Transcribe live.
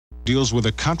deals with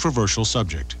a controversial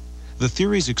subject. The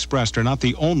theories expressed are not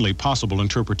the only possible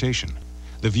interpretation.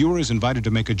 The viewer is invited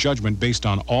to make a judgment based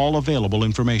on all available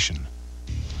information.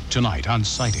 Tonight on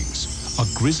Sightings, a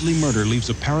grisly murder leaves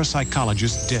a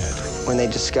parapsychologist dead. When they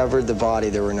discovered the body,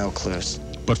 there were no clues.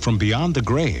 But from beyond the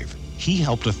grave, he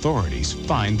helped authorities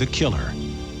find the killer.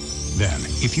 Then,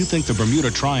 if you think the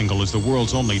Bermuda Triangle is the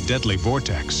world's only deadly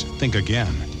vortex, think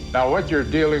again. Now, what you're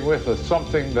dealing with is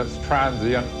something that's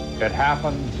transient. It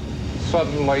happens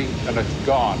suddenly and it's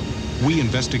gone. We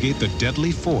investigate the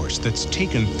deadly force that's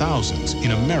taken thousands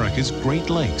in America's Great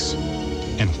Lakes.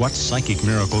 And what psychic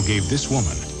miracle gave this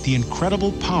woman the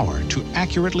incredible power to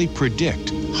accurately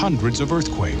predict hundreds of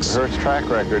earthquakes? Her track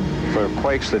record for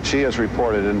quakes that she has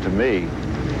reported into me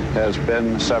has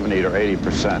been 70 to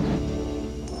 80%.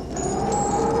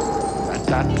 At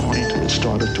that point, it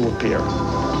started to appear.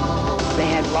 They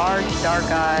had large, dark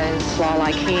eyes,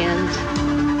 claw-like hands.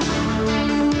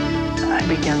 I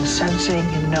began sensing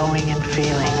and knowing and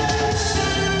feeling.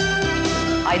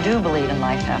 I do believe in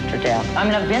life after death. I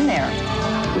mean, I've been there.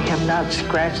 We have not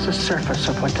scratched the surface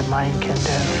of what the mind can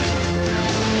do.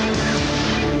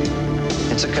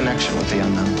 It's a connection with the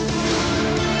unknown.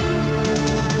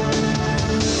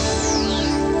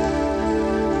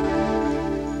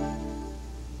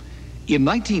 In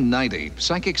 1990,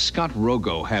 psychic Scott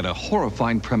Rogo had a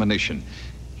horrifying premonition.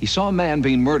 He saw a man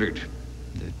being murdered.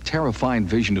 The terrifying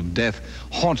vision of death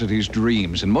haunted his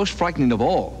dreams, and most frightening of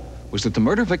all was that the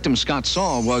murder victim Scott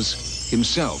saw was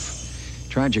himself.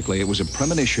 Tragically, it was a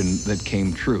premonition that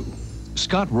came true.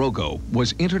 Scott Rogo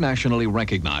was internationally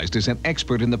recognized as an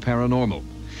expert in the paranormal.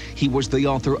 He was the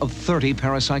author of 30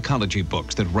 parapsychology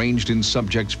books that ranged in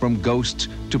subjects from ghosts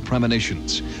to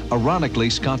premonitions. Ironically,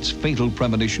 Scott's fatal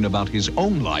premonition about his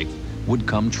own life would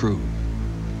come true.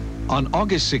 On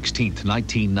August 16th,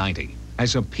 1990,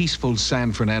 as a peaceful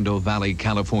San Fernando Valley,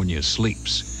 California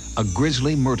sleeps, a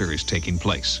grisly murder is taking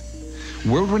place.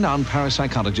 World-renowned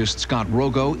parapsychologist Scott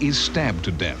Rogo is stabbed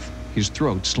to death, his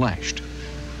throat slashed.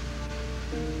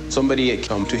 Somebody had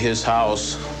come to his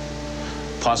house,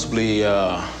 possibly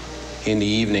in the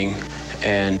evening,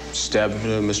 and stabbed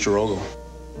Mr. Rogo.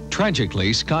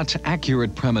 Tragically, Scott's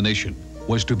accurate premonition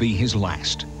was to be his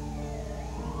last.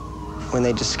 When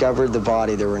they discovered the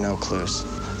body, there were no clues.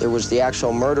 There was the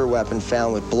actual murder weapon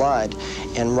found with blood,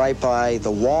 and right by the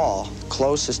wall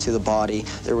closest to the body,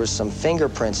 there was some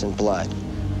fingerprints and blood.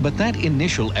 But that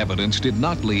initial evidence did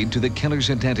not lead to the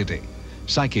killer's identity.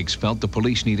 Psychics felt the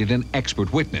police needed an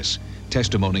expert witness,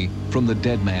 testimony from the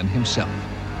dead man himself.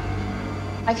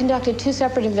 I conducted 2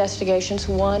 separate investigations.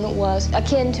 One was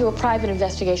akin to a private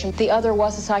investigation. The other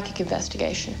was a psychic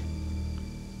investigation.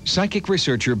 Psychic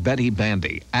researcher Betty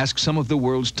Bandy asked some of the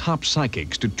world's top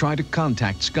psychics to try to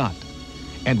contact Scott.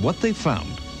 And what they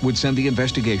found would send the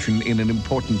investigation in an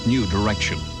important new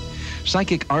direction.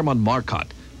 Psychic Armand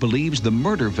Marcotte believes the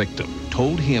murder victim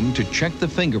told him to check the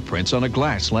fingerprints on a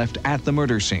glass left at the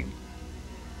murder scene.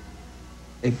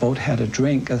 They both had a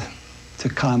drink to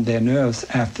calm their nerves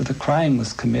after the crime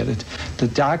was committed. The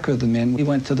darker of the men, he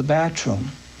went to the bathroom,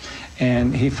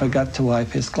 and he forgot to wipe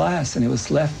his glass, and it was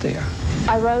left there.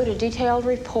 I wrote a detailed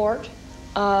report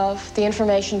of the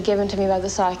information given to me by the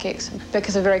psychics,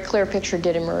 because a very clear picture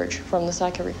did emerge from the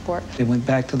psychic report. They went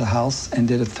back to the house and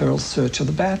did a thorough search of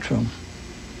the bathroom.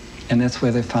 And that's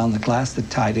where they found the glass that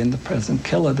tied in the present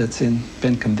killer that's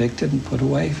been convicted and put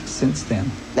away since then.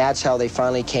 That's how they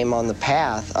finally came on the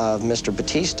path of Mr.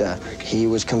 Batista. He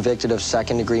was convicted of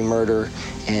second-degree murder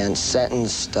and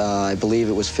sentenced, I believe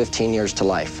it was 15 years to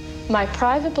life. My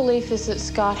private belief is that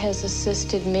Scott has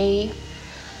assisted me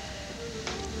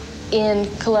in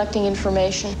collecting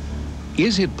information.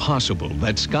 Is it possible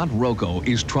that Scott Rogo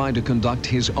is trying to conduct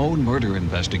his own murder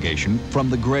investigation from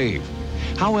the grave?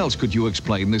 How else could you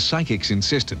explain the psychic's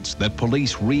insistence that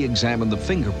police re-examine the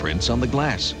fingerprints on the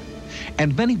glass?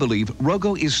 And many believe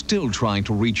Rogo is still trying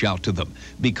to reach out to them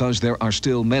because there are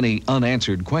still many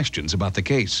unanswered questions about the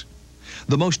case.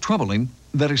 The most troubling,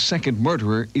 that a second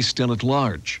murderer is still at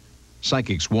large.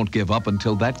 Psychics won't give up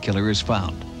until that killer is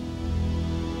found.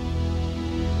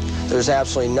 There's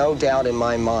absolutely no doubt in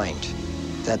my mind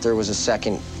that there was a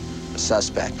second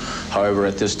suspect. However,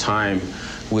 at this time,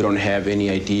 we don't have any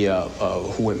idea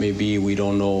of who it may be. We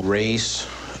don't know race,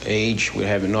 age. We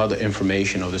have no other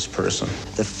information of this person.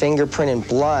 The fingerprint and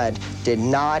blood did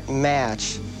not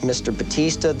match Mr.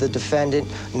 Batista, the defendant,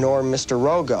 nor Mr.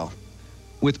 Rogo.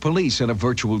 With police at a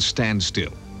virtual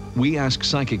standstill, we ask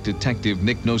psychic detective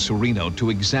Nick Nocerino to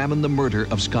examine the murder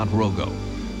of Scott Rogo.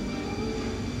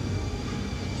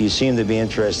 You seem to be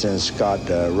interested in Scott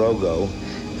Rogo,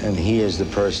 and he is the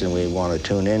person we want to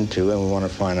tune into, and we want to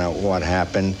find out what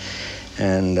happened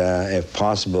and if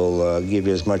possible, give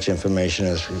you as much information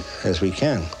as we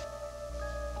can.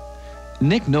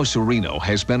 Nick Nocerino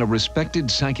has been a respected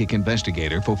psychic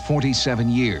investigator for 47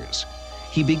 years.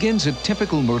 He begins a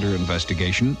typical murder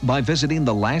investigation by visiting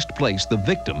the last place the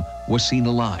victim was seen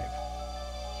alive.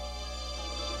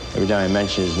 Every time I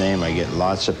mention his name, I get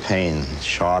lots of pain,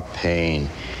 sharp pain.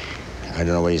 I don't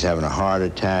know whether he's having a heart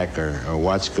attack or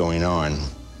what's going on.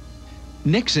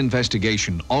 Nick's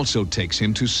investigation also takes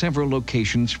him to several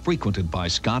locations frequented by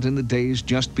Scott in the days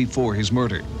just before his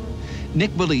murder.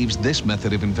 Nick believes this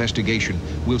method of investigation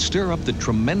will stir up the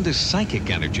tremendous psychic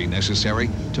energy necessary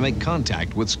to make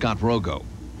contact with Scott Rogo.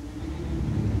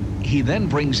 He then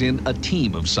brings in a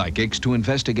team of psychics to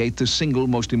investigate the single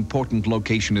most important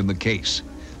location in the case,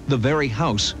 the very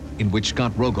house in which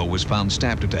Scott Rogo was found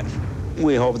stabbed to death.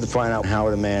 We hope to find out how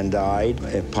the man died,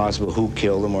 if possible who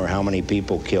killed him or how many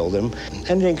people killed him,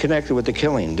 and then connected with the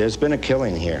killing. There's been a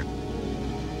killing here.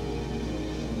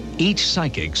 Each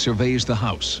psychic surveys the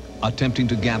house, attempting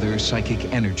to gather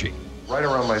psychic energy. Right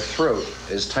around my throat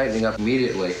is tightening up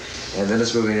immediately, and then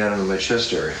it's moving down into my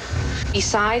chest area.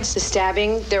 Besides the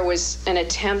stabbing, there was an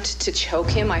attempt to choke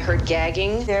him. I heard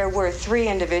gagging. There were 3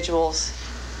 individuals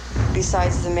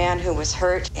besides the man who was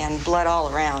hurt, and blood all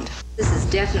around. This is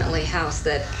definitely a house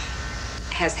that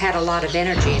has had a lot of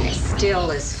energy, and it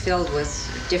still is filled with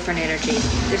different energy.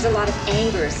 There's a lot of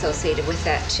anger associated with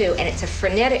that too, and it's a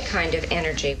frenetic kind of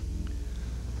energy.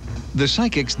 The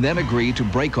psychics then agree to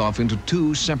break off into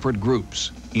 2 separate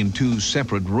groups in 2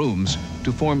 separate rooms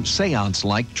to form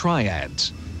seance-like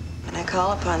triads. And I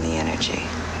call upon the energy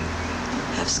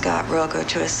of Scott Rogo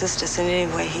to assist us in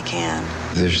any way he can.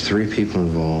 There's 3 people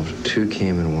involved. 2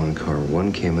 came in one car,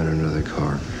 1 came in another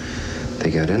car.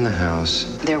 They got in the house.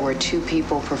 There were 2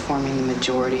 people performing the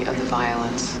majority of the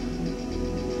violence.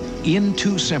 In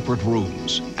 2 separate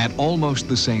rooms at almost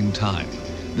the same time,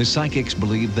 the psychics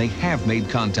believe they have made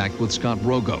contact with Scott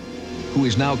Rogo, who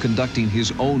is now conducting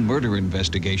his own murder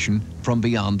investigation from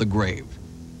beyond the grave.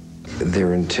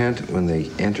 Their intent when they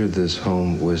entered this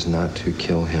home was not to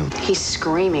kill him. He's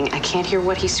screaming. I can't hear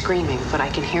what he's screaming, but I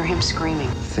can hear him screaming.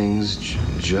 Things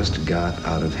just got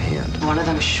out of hand. One of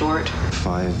them short.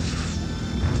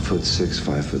 5'6",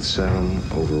 5'7",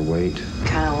 overweight.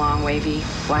 Kind of long, wavy,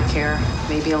 black hair,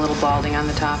 maybe a little balding on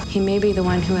the top. He may be the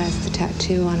one who has the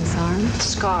tattoo on his arm.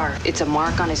 Scar. It's a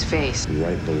mark on his face.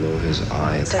 Right below his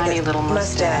eye. Tiny little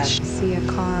mustache. See a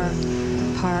car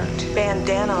parked.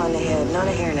 Bandana on the head, not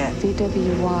a hairnet.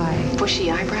 BWY.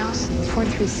 Bushy eyebrows.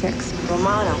 436.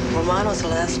 Romano. Romano's the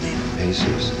last name.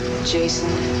 Jesus. Jason,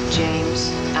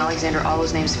 James, Alexander, all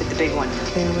those names fit the big one.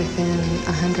 They're within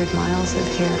 100 miles of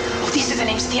here. Oh, these are the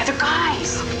names of the other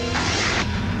guys.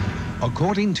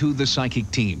 According to the psychic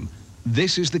team,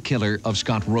 this is the killer of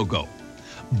Scott Rogo.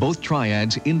 Both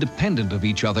triads, independent of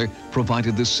each other,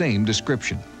 provided the same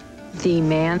description. The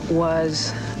man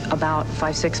was about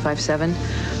 5'6", 5'7",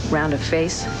 round of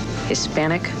face,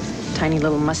 Hispanic, tiny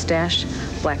little mustache,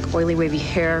 black oily wavy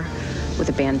hair with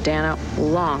a bandana,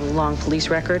 long police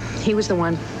record. He was the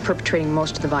one perpetrating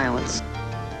most of the violence.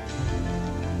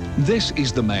 This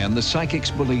is the man the psychics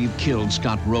believe killed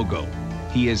Scott Rogo.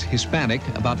 He is Hispanic,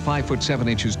 about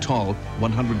 5'7" tall,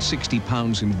 160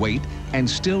 pounds in weight, and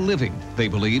still living, they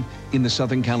believe, in the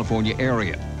Southern California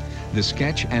area. The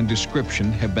sketch and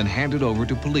description have been handed over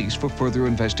to police for further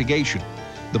investigation.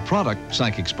 The product,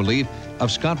 psychics believe,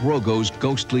 of Scott Rogo's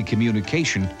ghostly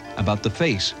communication about the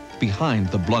face behind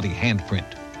the bloody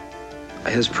handprint.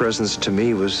 His presence to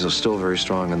me was still very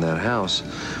strong in that house,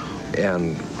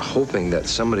 and hoping that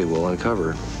somebody will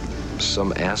uncover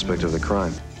some aspect of the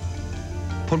crime.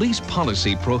 Police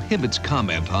policy prohibits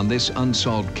comment on this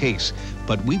unsolved case,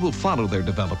 but we will follow their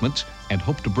developments and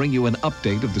hope to bring you an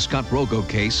update of the Scott Rogo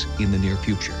case in the near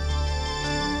future.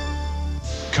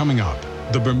 Coming up,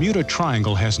 the Bermuda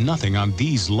Triangle has nothing on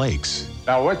these lakes.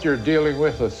 Now what you're dealing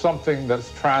with is something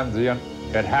that's transient.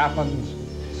 It happens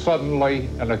suddenly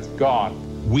and it's gone.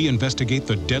 We investigate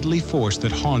the deadly force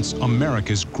that haunts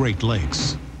America's Great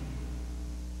Lakes.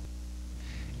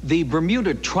 The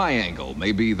Bermuda Triangle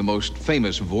may be the most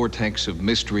famous vortex of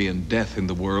mystery and death in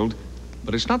the world,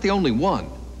 but it's not the only one.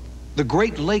 The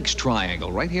Great Lakes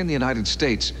Triangle, right here in the United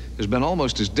States, has been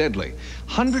almost as deadly.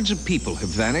 Hundreds of people have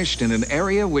vanished in an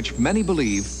area which many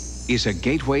believe is a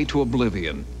gateway to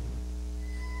oblivion.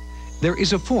 There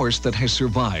is a force that has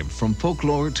survived from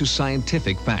folklore to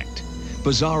scientific fact.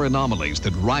 Bizarre anomalies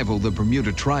that rival the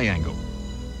Bermuda Triangle.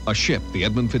 A ship, the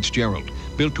Edmund Fitzgerald,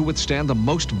 built to withstand the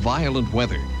most violent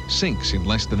weather, sinks in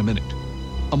less than a minute.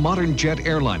 A modern jet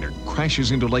airliner crashes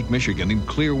into Lake Michigan in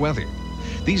clear weather.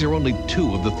 These are only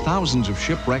 2 of the thousands of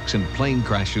shipwrecks and plane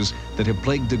crashes that have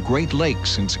plagued the Great Lakes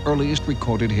since earliest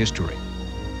recorded history.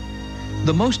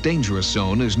 The most dangerous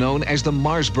zone is known as the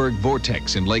Marsburg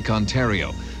Vortex in Lake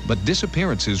Ontario, but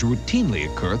disappearances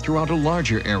routinely occur throughout a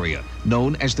larger area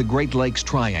known as the Great Lakes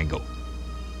Triangle.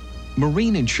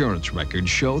 Marine insurance records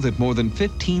show that more than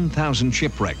 15,000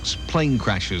 shipwrecks, plane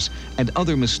crashes, and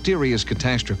other mysterious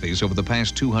catastrophes over the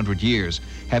past 200 years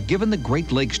have given the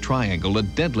Great Lakes Triangle a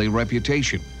deadly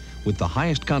reputation, with the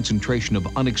highest concentration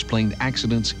of unexplained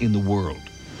accidents in the world.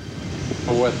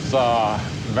 With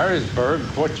Marysburg,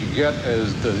 what you get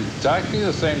is exactly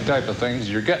the same type of things.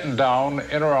 You're getting down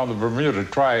in around the Bermuda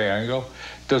Triangle,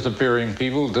 disappearing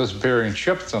people, disappearing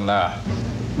ships and that.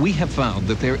 We have found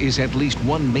that there is at least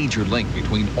one major link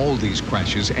between all these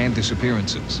crashes and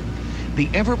disappearances. The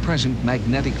ever-present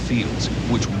magnetic fields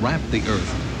which wrap the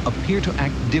Earth appear to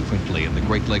act differently in the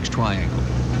Great Lakes Triangle.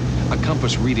 A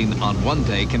compass reading on one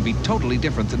day can be totally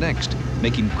different the next,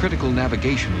 making critical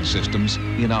navigational systems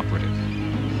inoperative.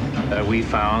 We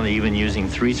found, even using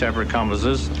 3 separate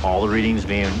compasses, all the readings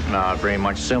being very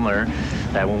much similar,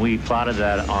 that when we plotted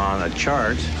that on a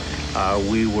chart,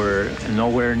 we were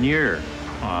nowhere near.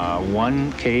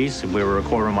 One case, we were a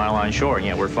quarter mile on shore, and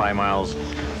yet we're 5 miles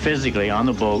physically on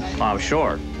the boat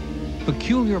offshore.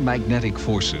 Peculiar magnetic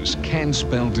forces can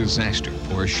spell disaster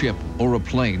for a ship or a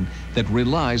plane that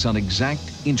relies on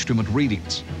exact instrument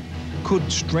readings.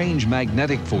 Could strange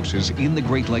magnetic forces in the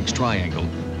Great Lakes Triangle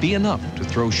be enough to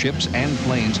throw ships and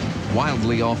planes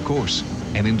wildly off course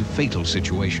and into fatal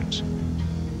situations?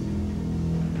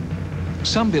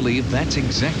 Some believe that's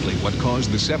exactly what caused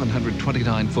the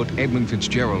 729-foot Edmund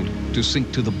Fitzgerald to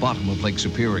sink to the bottom of Lake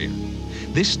Superior.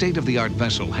 This state-of-the-art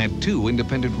vessel had 2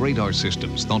 independent radar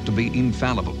systems thought to be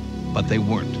infallible, but they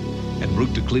weren't. En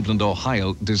route to Cleveland,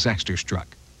 Ohio, disaster struck.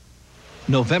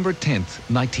 November 10th,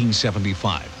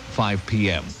 1975, 5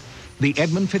 p.m. The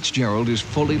Edmund Fitzgerald is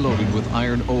fully loaded with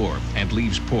iron ore and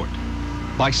leaves port.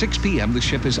 By 6 p.m., the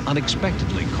ship is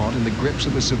unexpectedly caught in the grips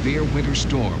of a severe winter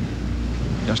storm.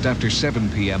 Just after 7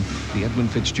 p.m., the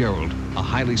Edmund Fitzgerald, a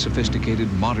highly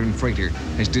sophisticated modern freighter,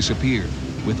 has disappeared,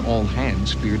 with all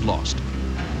hands feared lost.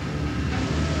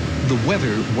 The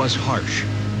weather was harsh,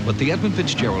 but the Edmund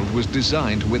Fitzgerald was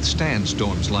designed to withstand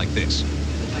storms like this.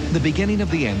 The beginning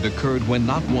of the end occurred when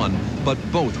not one, but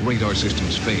both radar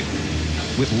systems failed.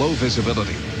 With low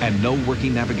visibility and no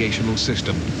working navigational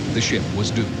system, the ship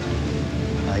was doomed.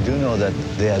 I do know that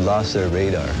they had lost their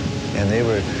radar, and they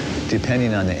were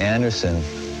depending on the Anderson,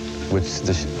 which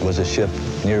was a ship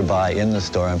nearby in the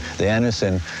storm. The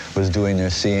Anderson was doing their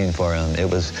seeing for them. It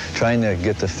was trying to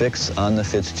get the fix on the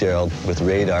Fitzgerald with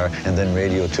radar and then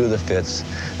radio to the Fitz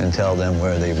and tell them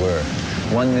where they were.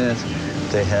 1 minute,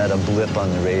 they had a blip on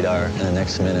the radar, and the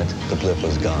next minute, the blip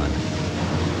was gone.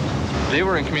 They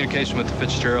were in communication with the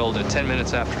Fitzgerald at 10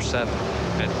 minutes after 7.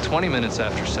 At 20 minutes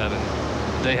after 7,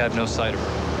 they had no sight of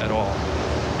her at all.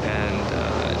 And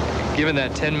given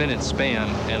that 10-minute span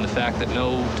and the fact that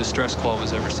no distress call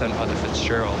was ever sent by the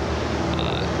Fitzgerald,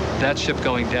 that ship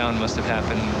going down must have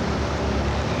happened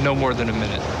no more than a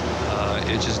minute.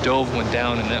 It just dove, went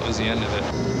down, and that was the end of it.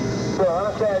 So I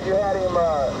understand you had him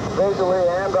visually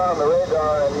and on the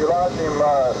radar, and you lost him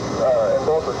in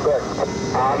both respects.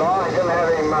 No, I didn't have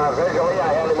him visually.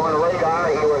 I had him on the radar.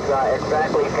 He was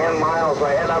exactly 10 miles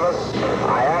ahead of us.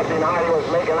 I asked him how he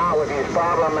was making out with his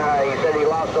problem. He said he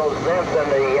lost those vents and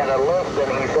he had a lift,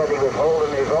 and he said he was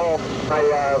holding his own.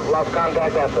 I lost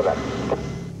contact after that.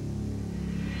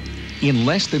 In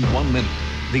less than 1 minute,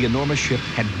 the enormous ship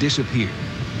had disappeared.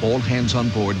 All hands on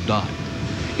board died.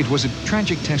 It was a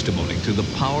tragic testimony to the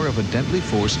power of a deadly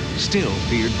force still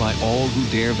feared by all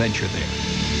who dare venture there.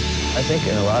 I think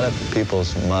in a lot of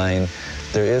people's mind,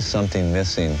 there is something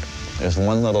missing. There's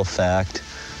one little fact,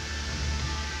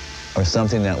 or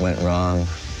something that went wrong,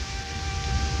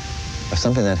 or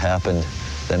something that happened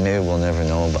that maybe we'll never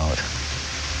know about.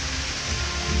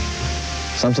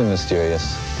 Something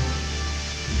mysterious,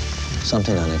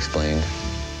 something unexplained.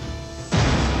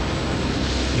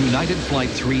 United Flight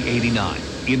 389,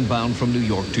 inbound from New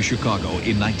York to Chicago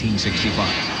in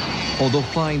 1965. Although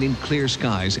flying in clear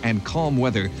skies and calm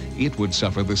weather, it would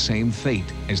suffer the same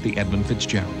fate as the Edmund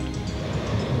Fitzgerald.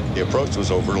 The approach was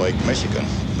over Lake Michigan,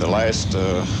 the last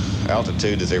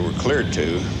altitude that they were cleared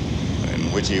to,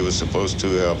 in which he was supposed to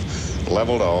have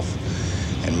leveled off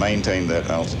and maintained that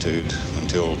altitude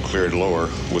until cleared lower,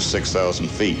 was 6,000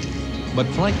 feet. But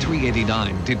Flight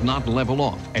 389 did not level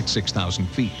off at 6,000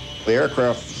 feet. The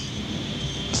aircraft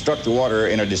struck the water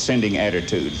in a descending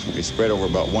attitude. It spread over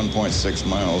about 1.6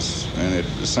 miles, and it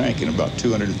sank in about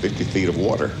 250 feet of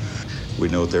water. We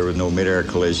know there was no mid-air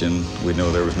collision. We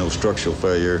know there was no structural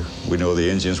failure. We know the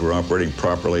engines were operating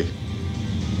properly.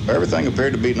 Everything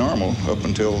appeared to be normal up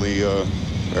until the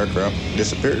aircraft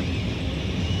disappeared.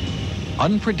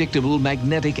 Unpredictable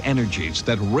magnetic energies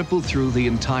that ripple through the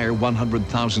entire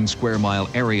 100,000 square mile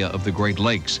area of the Great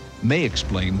Lakes may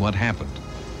explain what happened.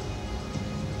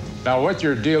 Now, what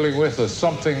you're dealing with is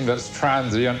something that's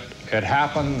transient. It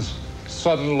happens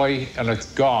suddenly and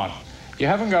it's gone. You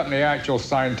haven't got any actual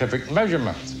scientific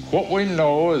measurements. What we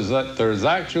know is that there's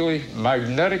actually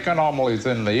magnetic anomalies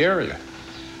in the area.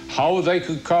 How they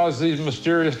could cause these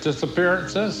mysterious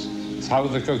disappearances, how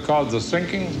they could cause the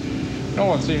sinking, no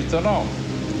one seems to know.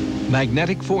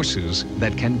 Magnetic forces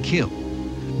that can kill.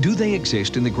 Do they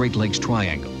exist in the Great Lakes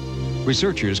Triangle?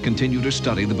 Researchers continue to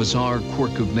study the bizarre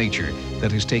quirk of nature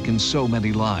that has taken so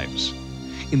many lives.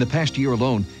 In the past year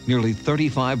alone, nearly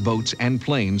 35 boats and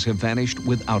planes have vanished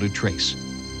without a trace.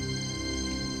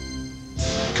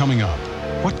 Coming up,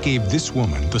 what gave this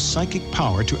woman the psychic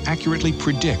power to accurately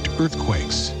predict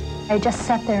earthquakes? I just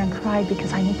sat there and cried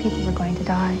because I knew people were going to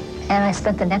die. And I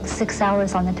spent the next 6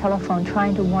 hours on the telephone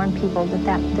trying to warn people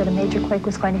that a major quake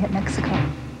was going to hit Mexico.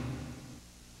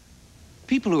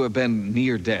 People who have been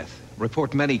near death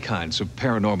report many kinds of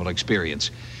paranormal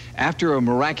experience. After a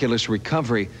miraculous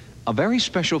recovery, a very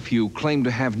special few claim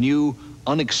to have new,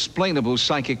 unexplainable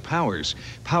psychic powers,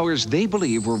 powers they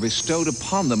believe were bestowed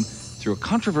upon them through a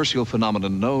controversial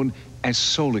phenomenon known as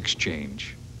soul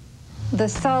exchange. The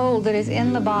soul that is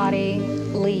in the body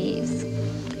leaves.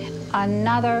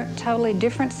 Another totally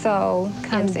different soul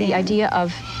comes in. The idea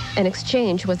of an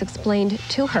exchange was explained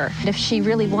to her. If she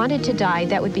really wanted to die,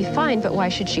 that would be fine, but why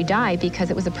should she die? Because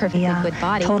it was a perfectly good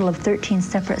body. A total of 13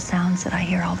 separate sounds that I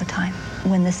hear all the time.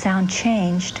 When the sound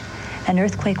changed, an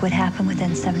earthquake would happen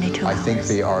within 72 hours. I think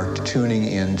they are tuning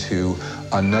into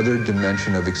another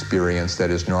dimension of experience that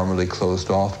is normally closed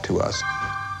off to us.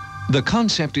 The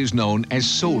concept is known as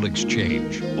soul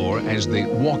exchange, or as the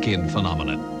walk-in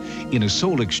phenomenon. In a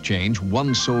soul exchange,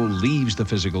 one soul leaves the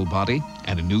physical body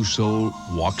and a new soul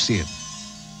walks in.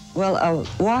 Well, a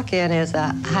walk-in is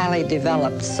a highly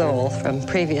developed soul from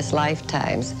previous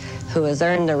lifetimes who has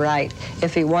earned the right,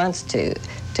 if he wants to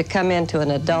come into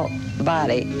an adult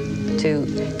body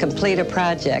to complete a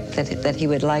project that he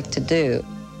would like to do.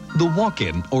 The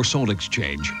walk-in, or soul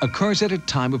exchange, occurs at a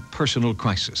time of personal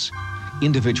crisis.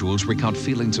 Individuals recount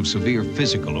feelings of severe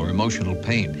physical or emotional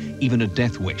pain, even a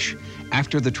death wish.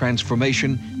 After the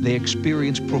transformation, they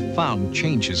experience profound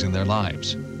changes in their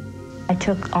lives. I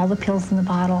took all the pills in the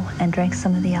bottle and drank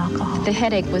some of the alcohol. The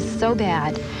headache was so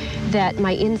bad that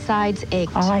my insides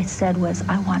ached. All I said was,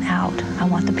 I want out. I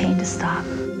want the pain to stop.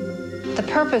 The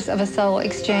purpose of a soul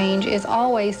exchange is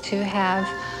always to have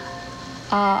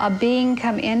a being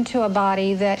come into a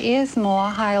body that is more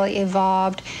highly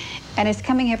evolved, and it's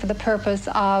coming here for the purpose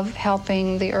of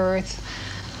helping the earth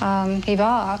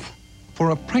evolve.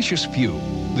 For a precious few,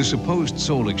 the supposed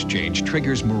soul exchange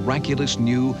triggers miraculous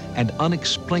new and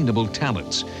unexplainable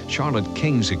talents. Charlotte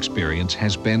King's experience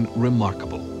has been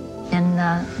remarkable. In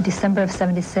December of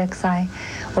 '76, I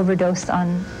overdosed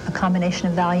on a combination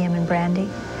of Valium and brandy.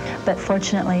 But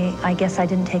fortunately, I guess I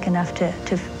didn't take enough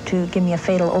to give me a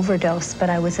fatal overdose, but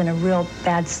I was in a real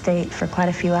bad state for quite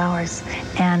a few hours.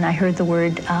 And I heard the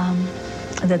word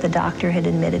that the doctor had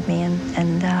admitted me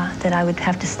and that I would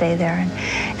have to stay there.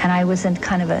 And I was in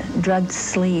kind of a drugged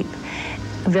sleep,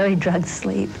 a very drugged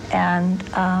sleep. And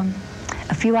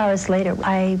a few hours later,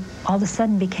 I all of a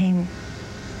sudden became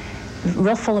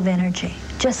real full of energy,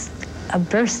 just a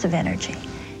burst of energy.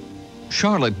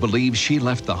 Charlotte believes she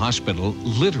left the hospital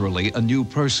literally a new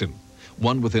person,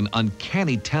 one with an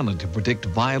uncanny talent to predict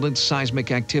violent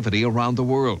seismic activity around the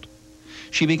world.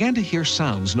 She began to hear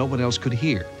sounds no one else could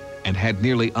hear and had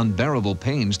nearly unbearable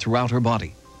pains throughout her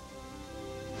body.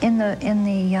 In the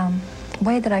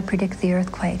way that I predict the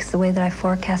earthquakes, the way that I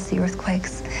forecast the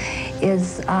earthquakes,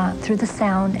 is through the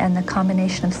sound, and the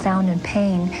combination of sound and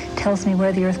pain tells me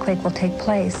where the earthquake will take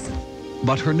place.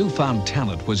 But her newfound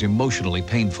talent was emotionally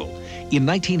painful. In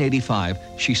 1985,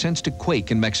 she sensed a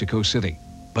quake in Mexico City,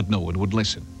 but no one would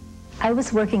listen. I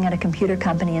was working at a computer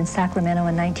company in Sacramento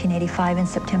in 1985 in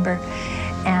September,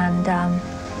 and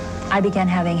I began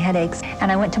having headaches. And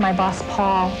I went to my boss,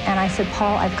 Paul, and I said,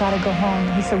 Paul, I've got to go home.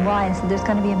 And he said, why? I said, there's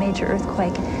going to be a major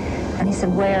earthquake. And he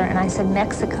said, where? And I said,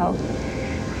 Mexico.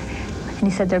 And he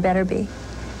said, there better be.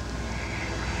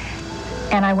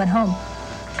 And I went home.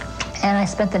 And I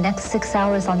spent the next 6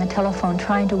 hours on the telephone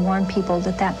trying to warn people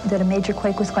that a major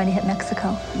quake was going to hit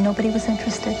Mexico. Nobody was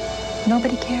interested.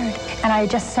 Nobody cared. And I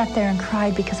just sat there and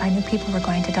cried because I knew people were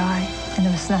going to die, and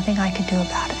there was nothing I could do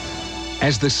about it.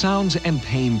 As the sounds and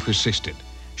pain persisted,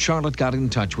 Charlotte got in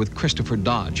touch with Christopher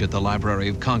Dodge at the Library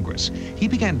of Congress. He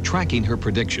began tracking her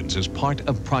predictions as part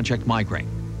of Project Migraine.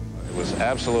 was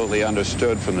absolutely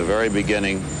understood from the very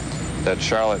beginning that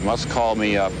Charlotte must call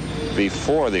me up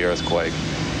before the earthquake,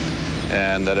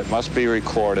 and that it must be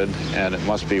recorded and it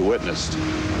must be witnessed.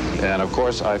 And of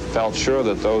course, I felt sure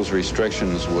that those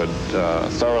restrictions would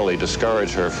thoroughly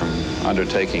discourage her from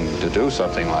undertaking to do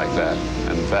something like that.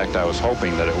 In fact, I was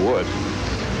hoping that it would,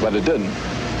 but it didn't.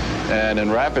 And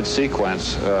in rapid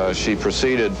sequence, she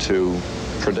proceeded to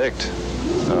predict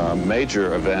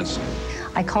major events.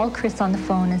 I called Chris on the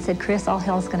phone and said, Chris, all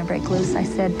hell's going to break loose. I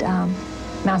said,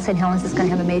 Mount St. Helens is going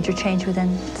to have a major change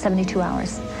within 72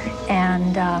 hours.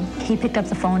 And he picked up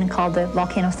the phone and called the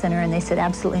Volcano Center, and they said,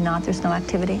 absolutely not, there's no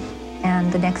activity. And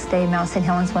the next day, Mount St.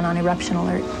 Helens went on eruption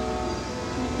alert.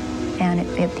 And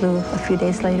it blew a few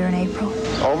days later in April.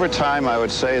 Over time, I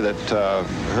would say that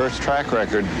her track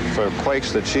record for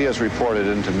quakes that she has reported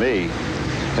into me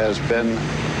has been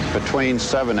between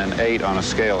 7 and 8 on a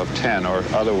scale of 10, or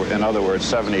in other words,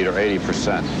 70 or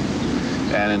 80%.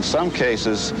 And in some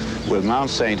cases, with Mount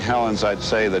St. Helens, I'd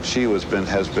say that she has been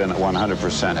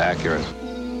 100%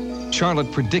 accurate. Charlotte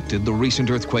predicted the recent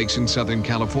earthquakes in Southern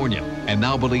California and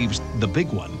now believes the big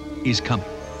one is coming.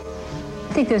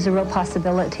 I think there's a real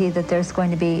possibility that there's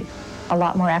going to be a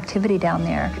lot more activity down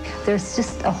there. There's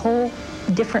just a whole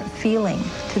different feeling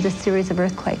to this series of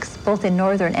earthquakes, both in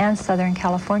Northern and Southern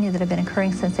California, that have been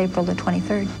occurring since April the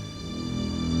 23rd.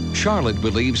 Charlotte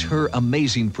believes her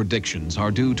amazing predictions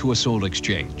are due to a soul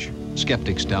exchange.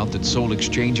 Skeptics doubt that soul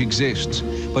exchange exists,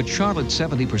 but Charlotte's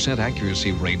 70%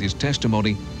 accuracy rate is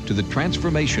testimony to the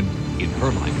transformation in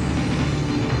her life.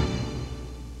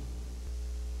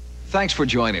 Thanks for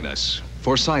joining us.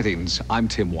 For Sightings, I'm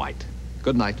Tim White.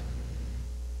 Good night.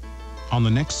 On the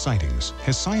next Sightings,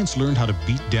 has science learned how to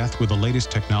beat death with the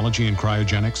latest technology in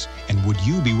cryogenics? And would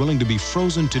you be willing to be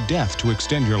frozen to death to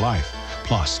extend your life?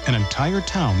 Plus, an entire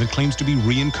town that claims to be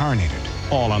reincarnated.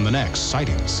 All on the next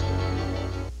Sightings.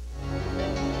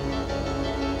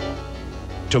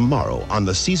 Tomorrow on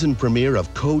the season premiere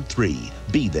of Code 3,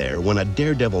 be there when a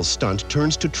daredevil stunt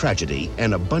turns to tragedy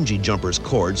and a bungee jumper's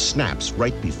cord snaps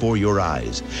right before your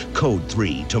eyes. Code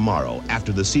 3 tomorrow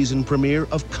after the season premiere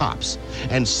of Cops.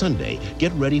 And Sunday,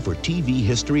 get ready for TV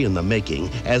history in the making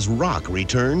as Rock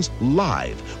returns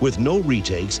live with no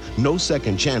retakes, no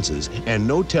second chances, and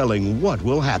no telling what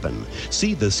will happen.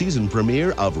 See the season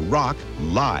premiere of Rock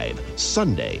live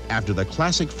Sunday after the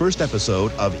classic first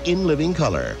episode of In Living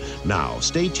Color. Now,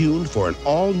 stay tuned for an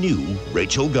all-new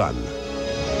Rachel Gunn.